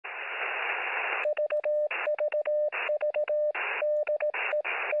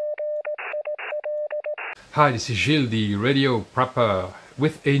Hi, this is Gilles, the radio prepper,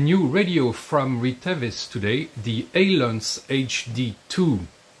 with a new radio from Retevis today, the Ailunce HD2.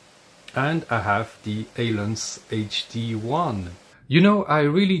 And I have the Ailunce HD1. You know, I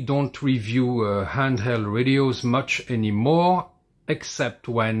really don't review handheld radios much anymore, except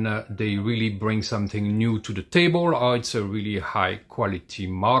when they really bring something new to the table or it's a really high quality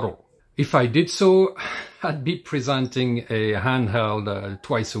model. If I did so, I'd be presenting a handheld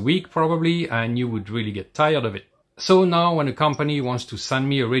twice a week probably, and you would really get tired of it. So now when a company wants to send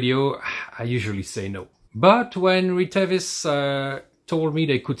me a radio, I usually say no. But when Retevis told me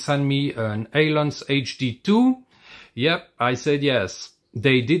they could send me an Ailunce HD2, yep, I said yes.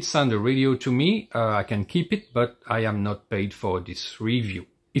 They did send a radio to me, I can keep it, but I am not paid for this review.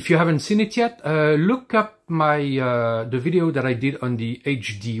 If you haven't seen it yet, look up the video that I did on the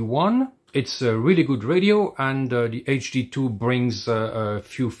HD1. It's a really good radio, and the HD2 brings a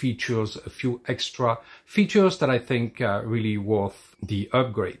few features, a few extra features that I think are really worth the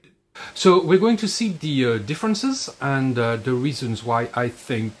upgrade. So we're going to see the differences and the reasons why I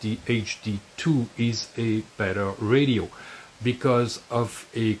think the HD2 is a better radio, because of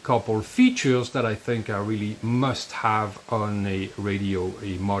a couple features that I think are really must-have on a radio,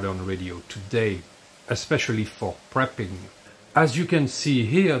 a modern radio today, especially for prepping. As you can see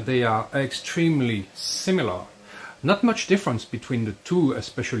here, they are extremely similar. Not much difference between the two,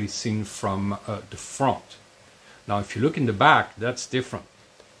 especially seen from the front. Now, if you look in the back, that's different,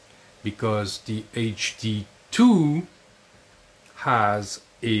 because the HD2 has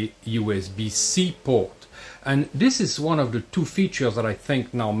a USB-C port. And this is one of the two features that I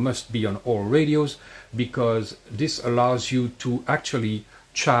think now must be on all radios, because this allows you to actually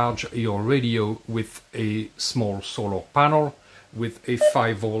charge your radio with a small solar panel with a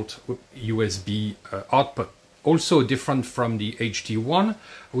 5-volt USB output. Also different from the HD1,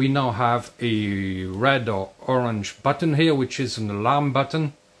 we now have a red or orange button here, which is an alarm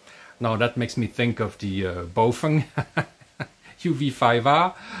button. Now that makes me think of the Baofeng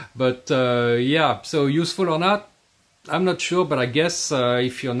UV5R, but yeah, so useful or not, I'm not sure, but I guess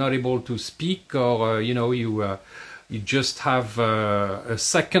if you're not able to speak, or you know, you just have a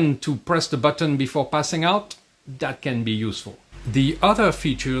second to press the button before passing out, that can be useful. The other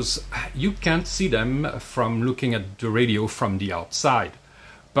features, you can't see them from looking at the radio from the outside,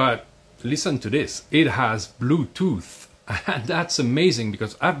 but listen to this, it has Bluetooth. And that's amazing,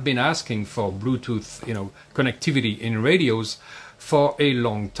 because I've been asking for Bluetooth, you know, connectivity in radios for a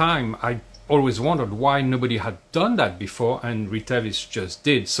long time. I always wondered why nobody had done that before, and Retevis just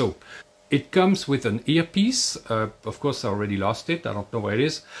did. So it comes with an earpiece. Of course, I already lost it. I don't know where it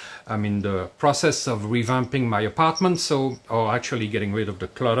is. I'm in the process of revamping my apartment, or actually getting rid of the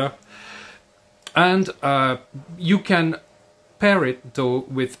clutter. And you can pair it though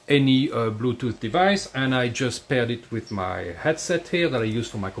with any Bluetooth device, and I just paired it with my headset here that I use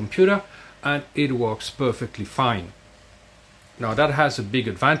for my computer, and it works perfectly fine. Now that has a big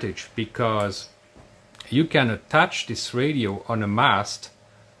advantage, because you can attach this radio on a mast,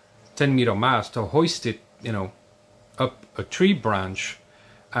 10-meter mast, or hoist it, you know, up a tree branch,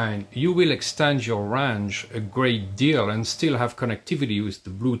 and you will extend your range a great deal and still have connectivity with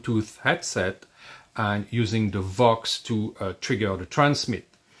the Bluetooth headset and using the Vox to trigger the transmit.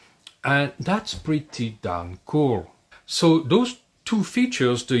 And that's pretty darn cool. So those two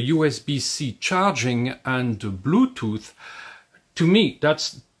features, the USB-C charging and the Bluetooth, to me,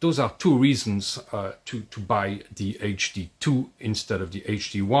 those are two reasons to buy the HD2 instead of the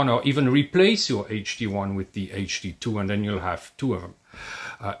HD1, or even replace your HD1 with the HD2, and then you'll have two of them.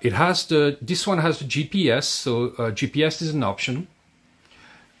 This one has the GPS, so GPS is an option.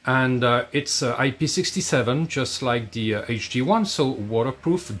 And it's IP67, just like the HD1, so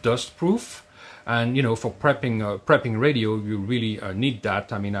waterproof, dust-proof, and you know, for prepping radio, you really need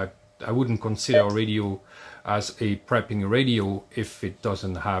that. I mean, I wouldn't consider a radio as a prepping radio if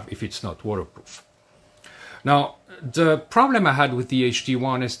it's not waterproof. Now, the problem I had with the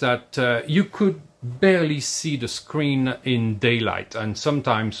HD1 is that you could barely see the screen in daylight, and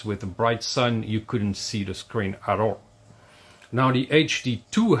sometimes with the bright sun, you couldn't see the screen at all. Now the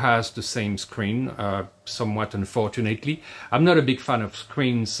HD2 has the same screen, somewhat unfortunately. I'm not a big fan of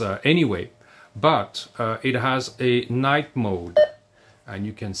screens anyway, but it has a night mode, and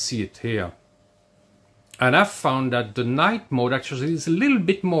you can see it here. And I've found that the night mode actually is a little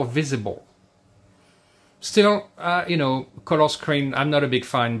bit more visible. Still, you know, color screen, I'm not a big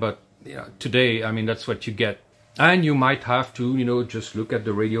fan, but you know, today, I mean, that's what you get. And you might have to, you know, just look at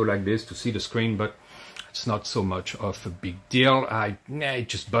the radio like this to see the screen, but it's not so much of a big deal. It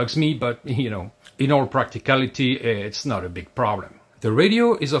just bugs me, but you know, in all practicality, it's not a big problem. The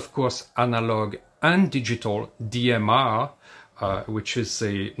radio is of course analog and digital DMR, which is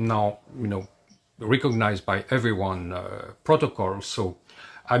a now, recognized by everyone protocol. So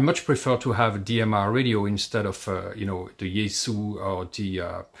I much prefer to have DMR radio instead of, the Yaesu or the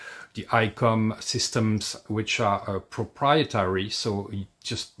ICOM systems, which are proprietary. So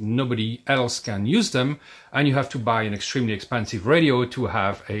just nobody else can use them. And you have to buy an extremely expensive radio to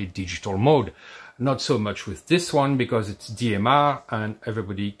have a digital mode. Not so much with this one because it's DMR and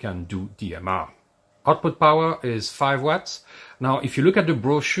everybody can do DMR. Output power is 5 watts. Now, if you look at the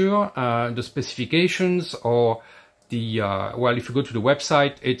brochure, the specifications, or the, if you go to the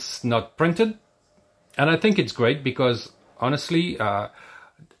website, it's not printed. And I think it's great because, honestly,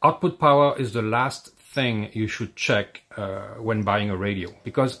 output power is the last thing you should check when buying a radio,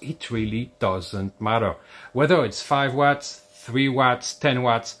 because it really doesn't matter. Whether it's 5 watts, 3 watts, 10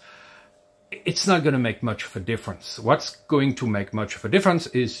 watts, it's not going to make much of a difference. What's going to make much of a difference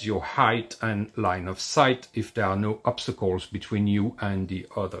is your height and line of sight if there are no obstacles between you and the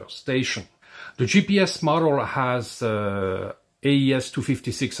other station. The GPS model has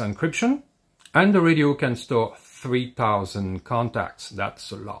AES-256 encryption, and the radio can store 3,000 contacts.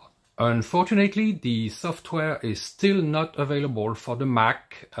 That's a lot. Unfortunately, the software is still not available for the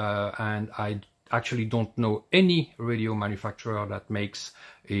Mac, and I actually don't know any radio manufacturer that makes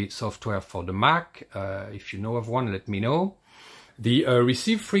a software for the Mac. If you know of one, let me know. The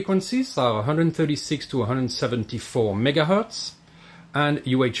receive frequencies are 136 to 174 megahertz and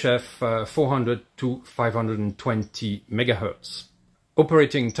UHF 400 to 520 megahertz.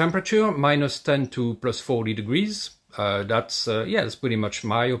 Operating temperature -10 to +40 degrees. That's pretty much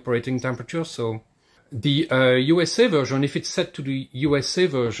my operating temperature. So the USA version, if it's set to the USA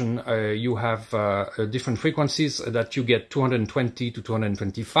version, you have different frequencies that you get 220 to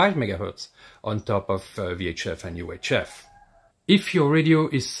 225 megahertz on top of VHF and UHF. If your radio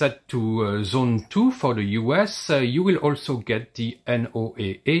is set to Zone 2 for the US, you will also get the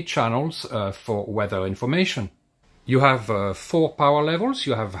NOAA channels for weather information. You have 4 power levels.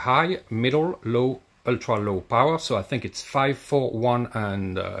 You have high, middle, low, ultra low power. So I think it's 5, 4, 1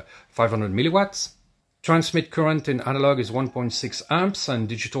 and 500 milliwatts. Transmit current in analog is 1.6 amps and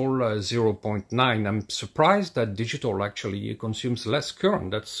digital 0.9. I'm surprised that digital actually consumes less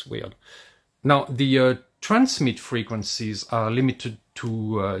current. That's weird. Now, the transmit frequencies are limited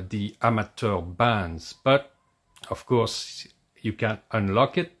to the amateur bands, but of course you can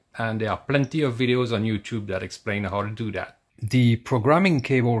unlock it, and there are plenty of videos on YouTube that explain how to do that. The programming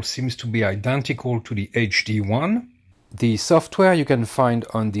cable seems to be identical to the HD1. The software you can find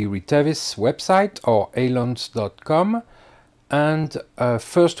on the Retevis website or ailunce.com, and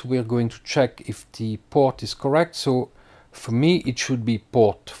first we're going to check if the port is correct. So for me it should be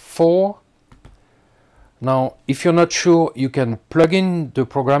port 4. Now if you're not sure, you can plug in the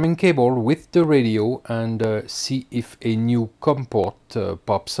programming cable with the radio and see if a new COM port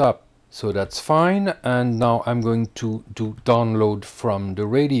pops up. So that's fine, and now I'm going to do download from the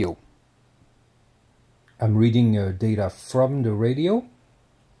radio. I'm reading data from the radio.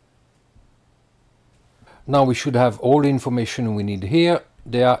 Now we should have all the information we need here.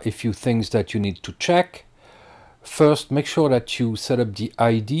 There are a few things that you need to check. First, make sure that you set up the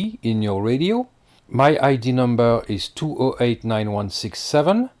ID in your radio. My ID number is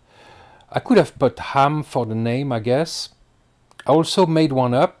 2089167. I could have put ham for the name, I guess. I also made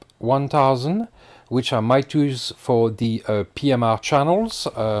one up, 1000, which I might use for the PMR channels,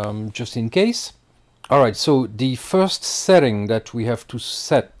 just in case. Alright, so the first setting that we have to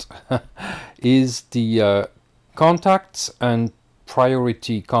set is the contacts and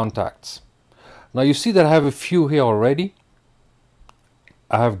priority contacts. Now you see that I have a few here already.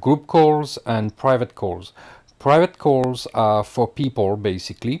 I have group calls and private calls. Private calls are for people,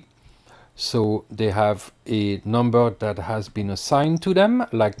 basically. So they have a number that has been assigned to them,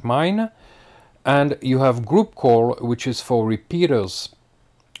 like mine. And you have group call, which is for repeaters.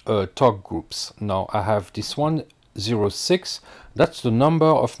 Talk groups. Now I have this one, 06. That's the number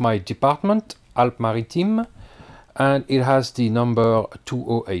of my department, Alpes-Maritimes, and it has the number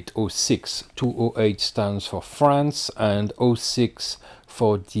 20806. 208 stands for France and 06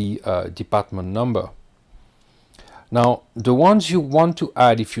 for the department number. Now the ones you want to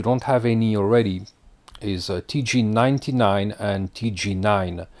add, if you don't have any already, is TG99 and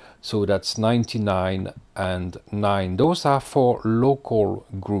TG9. So that's 99 and 9. Those are for local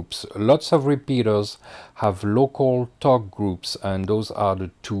groups. Lots of repeaters have local talk groups, and those are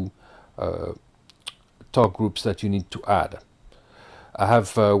the two talk groups that you need to add. I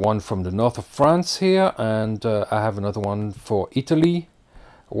have one from the north of France here, and I have another one for Italy.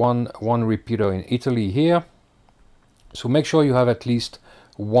 One repeater in Italy here. So make sure you have at least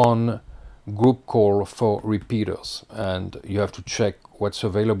one group call for repeaters, and you have to check what's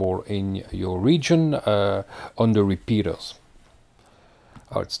available in your region on the repeaters.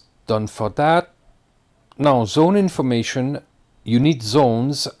 It's done for that. Now, zone information, you need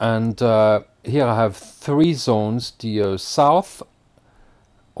zones, and here I have 3 zones. The south,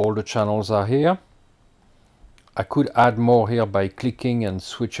 all the channels are here. I could add more here by clicking and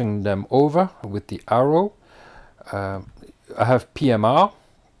switching them over with the arrow. I have PMR,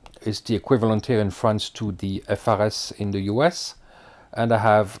 is the equivalent here in France to the FRS in the US. And I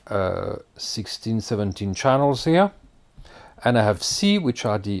have 16, 17 channels here. And I have C, which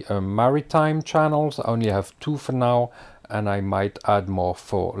are the maritime channels. I only have 2 for now, and I might add more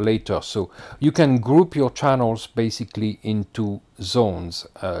for later. So you can group your channels basically into zones,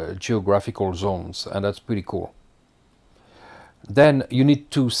 geographical zones, and that's pretty cool. Then you need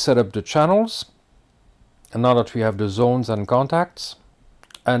to set up the channels. And now that we have the zones and contacts,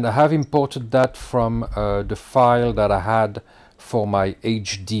 and I have imported that from the file that I had for my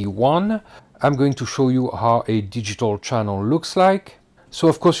HD1. I'm going to show you how a digital channel looks like. So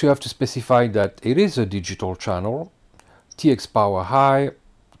of course you have to specify that it is a digital channel. TX power high,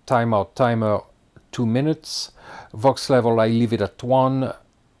 timeout timer 2 minutes, Vox level I leave it at 1,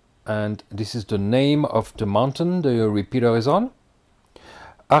 and this is the name of the mountain the repeater is on.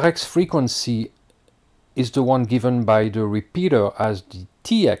 RX frequency is the one given by the repeater as the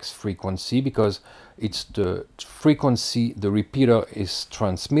TX frequency, because it's the frequency the repeater is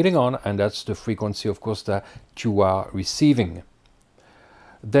transmitting on, and that's the frequency, of course, that you are receiving.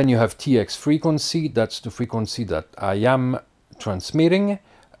 Then you have TX frequency, that's the frequency that I am transmitting,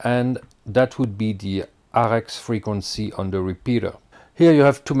 and that would be the RX frequency on the repeater. Here you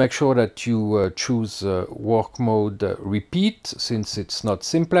have to make sure that you choose work mode repeat, since it's not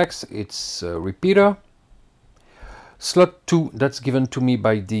simplex, it's repeater. Slot 2, that's given to me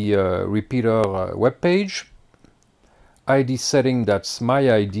by the repeater web page. ID setting, that's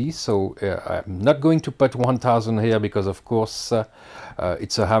my ID, so I'm not going to put 1000 here because of course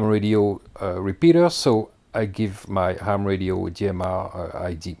it's a ham radio repeater, so I give my ham radio DMR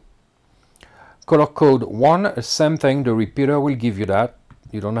ID. Color code 1, same thing, the repeater will give you that,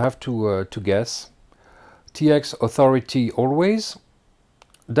 you don't have to guess. TX authority always,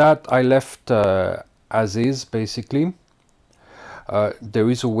 that I left as is basically. There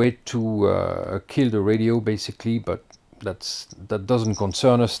is a way to kill the radio basically, but that doesn't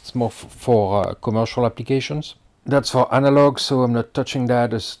concern us, it's more for commercial applications. That's for analog, so I'm not touching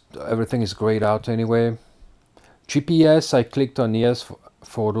that, everything is grayed out anyway. GPS, I clicked on yes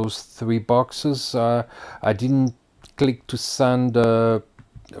for those 3 boxes. I didn't click to send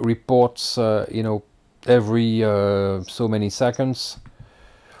reports, you know, every so many seconds.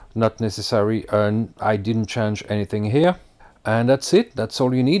 Not necessary, and I didn't change anything here. And that's it, that's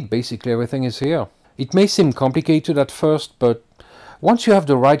all you need, basically everything is here. It may seem complicated at first, but once you have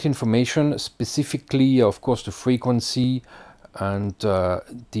the right information, specifically of course the frequency and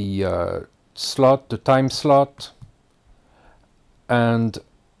the slot, the time slot, and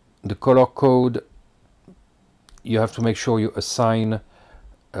the color code, you have to make sure you assign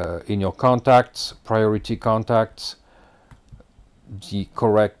in your contacts, priority contacts, the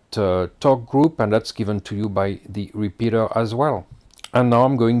correct talk group, and that's given to you by the repeater as well. And now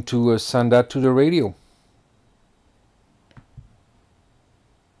I'm going to send that to the radio.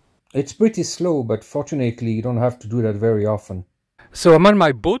 It's pretty slow, but fortunately you don't have to do that very often. So I'm on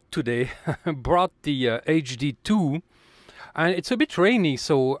my boat today, brought the HD2, and it's a bit rainy,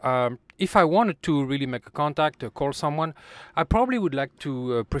 so if I wanted to really make a contact or call someone, I probably would like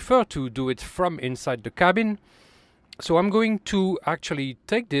to prefer to do it from inside the cabin. So I'm going to actually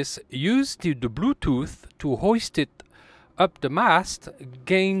take this, use the Bluetooth to hoist it up the mast,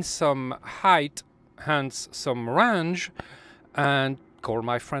 gain some height, hence some range, and call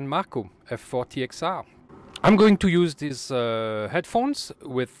my friend Marco, F40XR. I'm going to use these headphones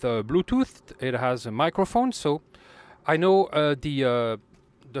with Bluetooth. It has a microphone, so I know the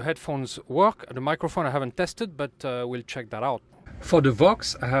headphones work. The microphone I haven't tested, but we'll check that out. For the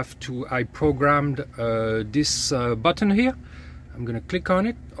Vox, I programmed this button here. I'm gonna click on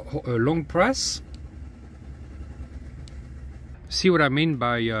it, a long press. See what I mean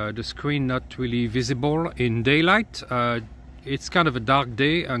by the screen not really visible in daylight. It's kind of a dark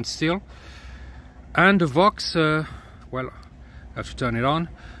day and still. And the Vox, well, I have to turn it on.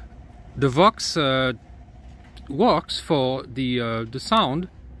 The Vox works for the sound.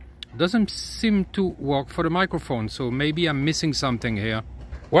 Doesn't seem to work for the microphone, so maybe I'm missing something here.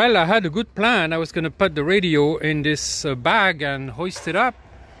 Well, I had a good plan. I was going to put the radio in this bag and hoist it up,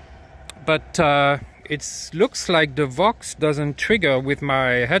 but it looks like the Vox doesn't trigger with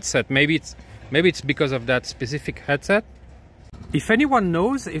my headset. Maybe it's because of that specific headset. If anyone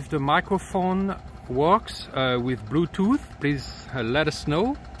knows if the microphone works with Bluetooth, please let us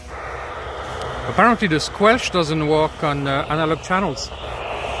know. Apparently the squelch doesn't work on analog channels.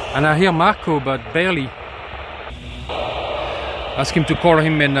 And I hear Marco, but barely. Ask him to call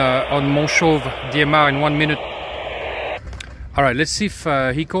him in on Montchauve DMR in 1 minute. Alright, let's see if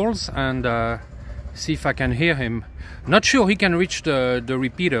he calls and see if I can hear him. Not sure he can reach the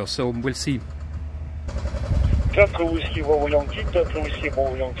repeater, so we'll see. 4 whisky Bravo Yankee, 4 whisky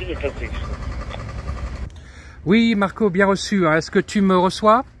Bravo Yankee et 4X. Oui, Marco, bien reçu. Est-ce que tu me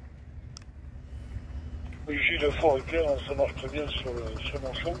reçois? Oui, j'ai le fort et clair, ça marche très bien sur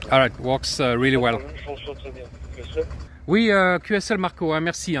mon son. Alright, works really well. Je reçois très bien. QSL. Oui, QSL Marco,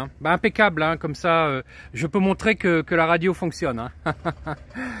 merci. Bah, impeccable, comme ça je peux montrer que la radio fonctionne.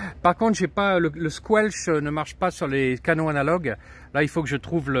 Par contre, j'ai pas le squelch ne marche pas sur les canaux analogues. Là, il faut que je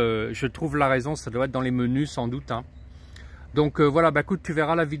trouve la raison, ça doit être dans les menus sans doute. Donc voilà, bah écoute, tu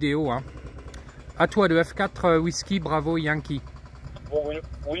verras la vidéo. À toi de F4 Whisky Bravo Yankee. Bon,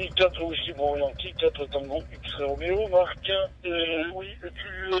 oui, 4 whisky Bravo Yankee, 4 Tango X-Ray Romeo, Marc. Oui,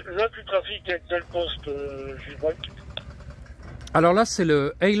 là tu trafiques avec quel poste, Gilles? Alors là, c'est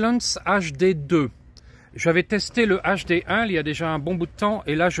le Ailunce HD2. J'avais testé le HD1 il y a déjà un bon bout de temps,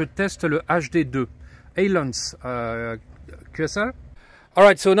 et là je teste le HD2. Ailunce, QSL.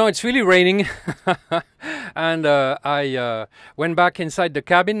 Alright, so now it's really raining, and I went back inside the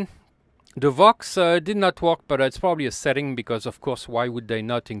cabin. The Vox did not work, but it's probably a setting, because of course why would they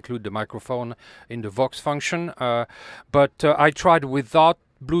not include the microphone in the Vox function. But I tried without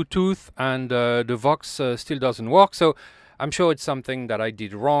Bluetooth, and the Vox still doesn't work, so I'm sure it's something that I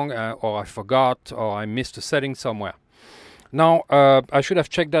did wrong, or I forgot, or I missed a setting somewhere. Now, I should have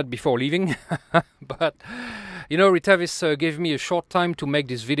checked that before leaving, but you know, Retevis gave me a short time to make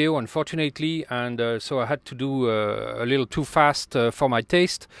this video, unfortunately, and so I had to do a little too fast for my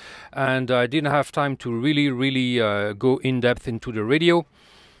taste, and I didn't have time to really go in depth into the radio.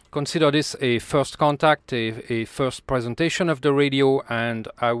 Consider this a first contact, a first presentation of the radio, and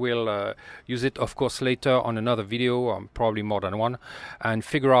I will use it, of course, later on another video, probably more than one, and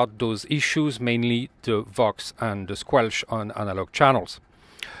figure out those issues, mainly the Vox and the squelch on analog channels.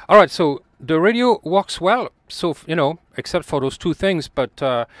 Alright, so the radio works well, so, you know, except for those two things, but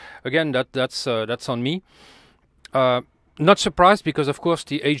again, that's on me. Not surprised, because, of course,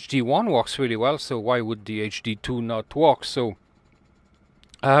 the HD1 works really well, so why would the HD2 not work? So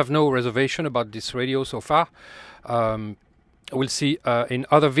I have no reservation about this radio so far. We'll see in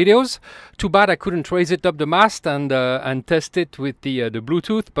other videos. Too bad I couldn't raise it up the mast and test it with the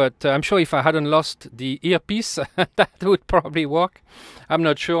Bluetooth, but I'm sure if I hadn't lost the earpiece, that would probably work. I'm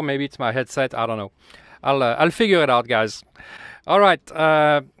not sure. Maybe it's my headset. I don't know. I'll figure it out, guys. All right.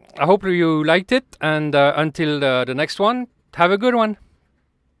 I hope you liked it, and until the next one, have a good one.